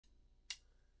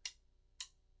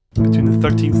Between the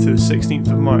 13th to the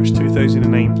 16th of March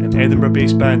 2009, an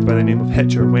Edinburgh-based band by the name of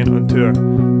Hitcher went on tour.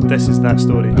 This is that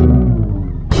story.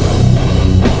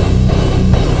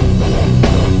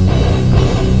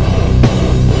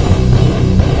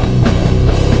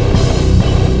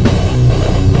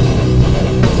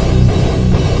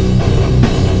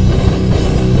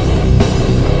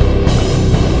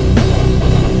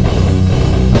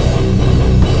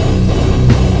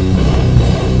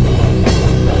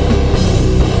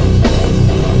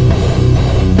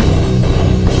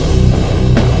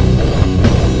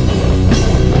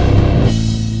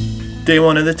 Day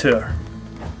one of the tour.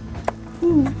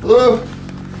 Hello.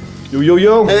 Yo yo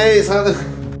yo. Hey, it's Hannah.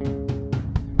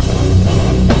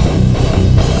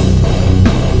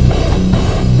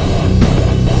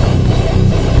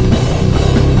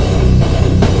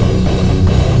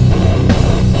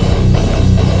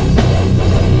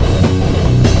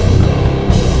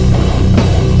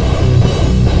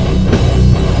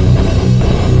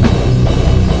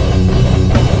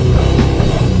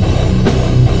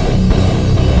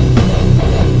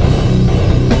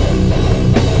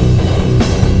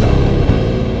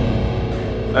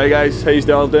 Hi guys, how's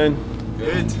you all doing?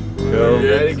 Good. Cool.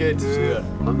 Very good.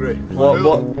 Hungry.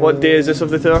 What day is this of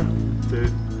the tour?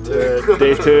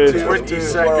 Day 2.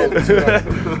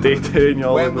 22nd. Day 2 in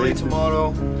your Wembley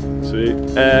tomorrow. Sweet.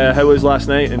 How was last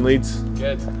night in Leeds?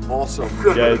 Good. Awesome.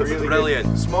 Good. Really brilliant.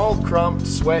 Good. Small, cramped,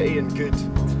 sweaty and good.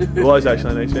 It was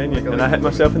actually a nice venue. And I hit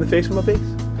myself in the face with my bass.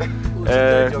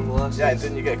 Yeah,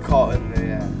 didn't you get caught in the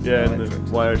yeah, in the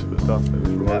wires at the top. It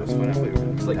was that was funny.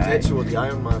 It's like Hitcher with the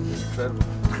Iron Man. It was incredible.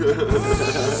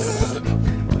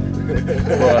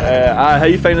 Well, how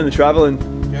you finding the travelling?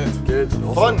 Good.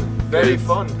 Awesome. Fun. Very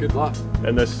fun. Good laugh.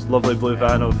 In this lovely blue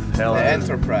van of hell. The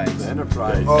Enterprise. The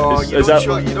Enterprise. Oh, you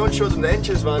don't show them the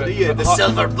inches, man, do you? The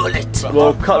silver bullet.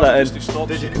 Well, cut that in.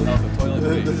 Did you?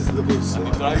 This is the blue.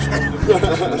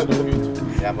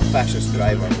 Yeah, I'm a fascist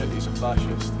driver. He's a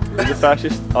fascist. He's a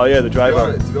fascist? Oh yeah, the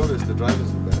driver. To be honest, the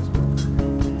driver's the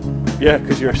best. Yeah,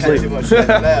 because you're asleep. I've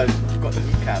got the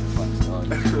kneecap first.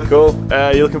 Cool.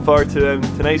 You looking forward to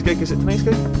tonight's gig? Is it tonight's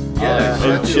gig? Yeah.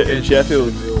 In Sheffield.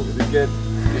 It'll be good.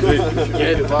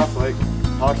 Good laugh, like.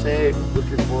 Party.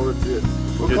 Looking forward to it.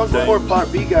 We'll come before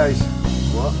part B, guys.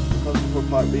 What? We'll come before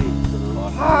part B.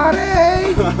 Party!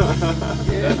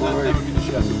 Yeah, never been to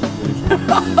Sheffield.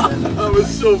 That was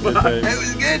so bad. It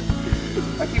was good.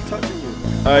 I keep touching you.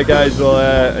 Alright guys,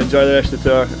 well enjoy the rest of the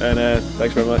tour and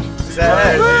thanks very much.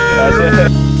 That's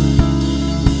it.